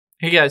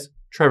Hey guys,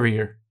 Trevor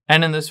here.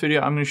 And in this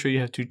video, I'm going to show you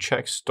how to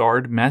check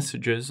starred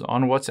messages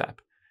on WhatsApp.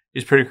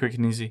 It's pretty quick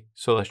and easy,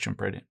 so let's jump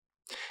right in.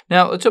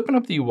 Now, let's open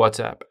up the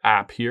WhatsApp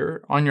app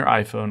here on your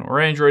iPhone or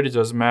Android, it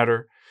doesn't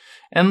matter.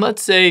 And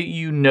let's say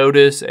you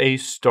notice a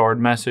starred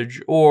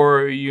message,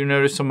 or you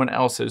notice someone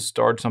else has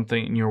starred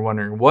something and you're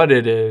wondering what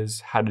it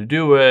is, how to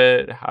do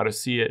it, how to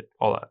see it,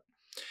 all that.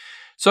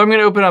 So I'm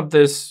going to open up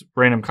this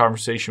random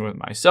conversation with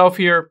myself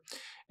here.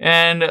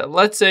 And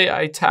let's say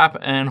I tap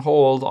and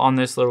hold on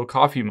this little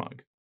coffee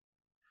mug.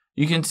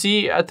 You can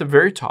see at the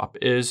very top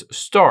is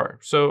star.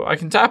 So I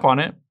can tap on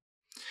it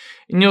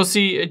and you'll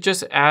see it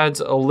just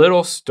adds a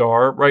little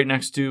star right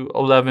next to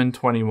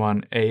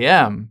 11:21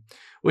 a.m.,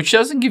 which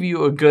doesn't give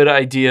you a good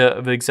idea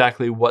of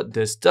exactly what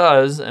this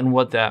does and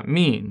what that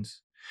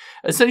means.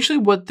 Essentially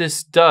what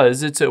this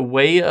does, it's a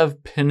way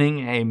of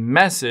pinning a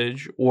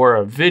message or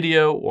a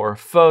video or a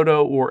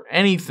photo or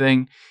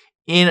anything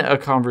in a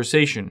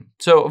conversation.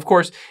 So of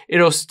course,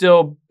 it'll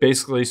still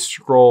basically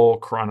scroll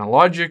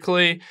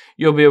chronologically.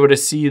 You'll be able to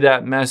see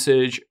that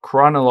message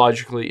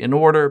chronologically in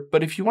order.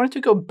 But if you wanted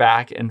to go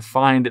back and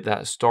find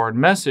that starred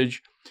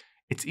message,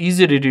 it's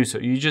easy to do so.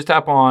 You just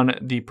tap on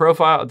the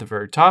profile at the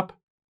very top,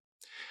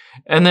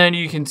 and then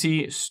you can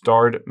see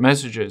starred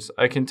messages.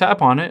 I can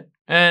tap on it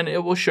and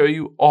it will show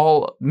you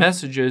all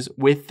messages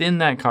within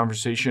that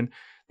conversation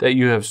that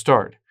you have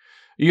starred.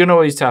 You can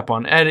always tap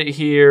on edit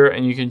here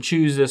and you can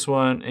choose this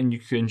one and you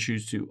can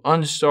choose to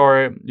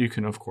unstar it. You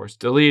can of course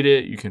delete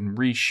it. You can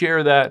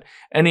reshare that.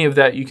 Any of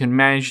that, you can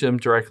manage them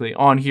directly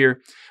on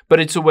here, but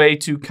it's a way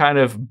to kind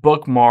of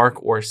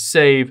bookmark or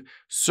save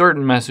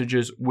certain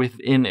messages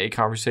within a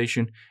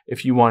conversation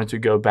if you wanted to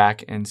go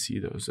back and see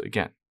those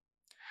again.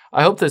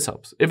 I hope this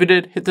helps. If it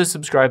did, hit the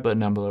subscribe button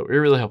down below. It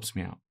really helps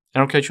me out.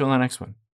 And I'll catch you on the next one.